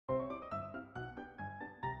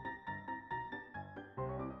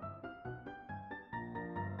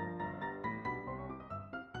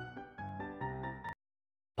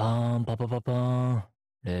パーンパパパパーン。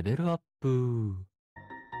レベルアップ。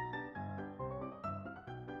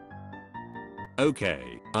Okay,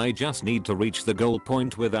 I just need to reach the goal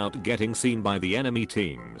point without getting seen by the enemy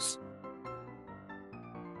teams.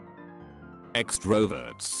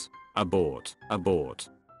 Extroverts. Abort, abort.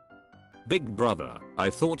 Big brother, I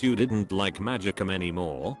thought you didn't like Magicum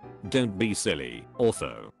anymore? Don't be silly.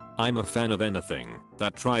 Also, I'm a fan of anything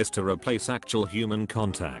that tries to replace actual human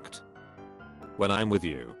contact. When I'm with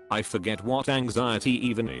you, I forget what anxiety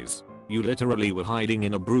even is. You literally were hiding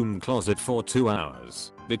in a broom closet for 2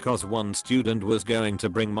 hours because one student was going to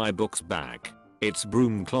bring my books back. It's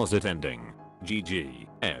broom closet ending.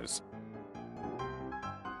 GG's.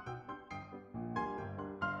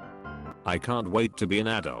 I can't wait to be an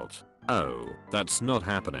adult. Oh, that's not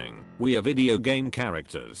happening. We are video game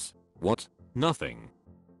characters. What? Nothing.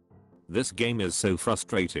 This game is so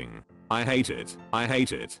frustrating. I hate it. I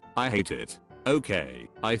hate it. I hate it. Okay,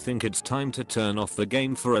 I think it's time to turn off the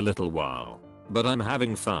game for a little while. But I'm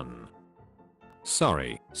having fun.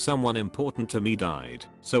 Sorry, someone important to me died,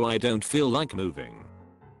 so I don't feel like moving.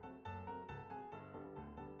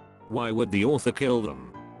 Why would the author kill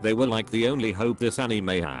them? They were like the only hope this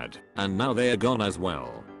anime had, and now they are gone as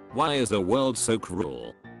well. Why is the world so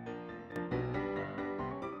cruel?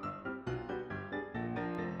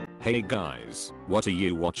 Hey guys, what are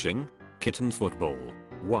you watching? Kitten football.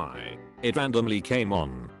 Why? It randomly came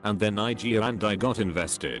on, and then Idia and I got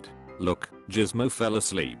invested. Look, Gizmo fell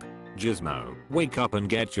asleep. Gizmo, wake up and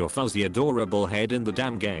get your fuzzy adorable head in the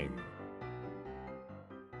damn game.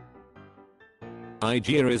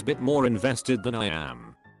 Idia is a bit more invested than I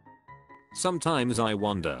am. Sometimes I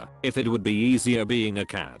wonder if it would be easier being a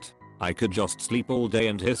cat. I could just sleep all day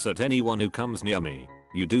and hiss at anyone who comes near me.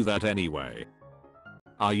 You do that anyway.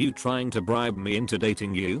 Are you trying to bribe me into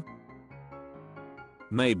dating you?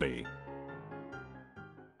 Maybe.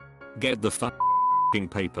 Get the f***ing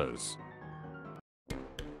papers.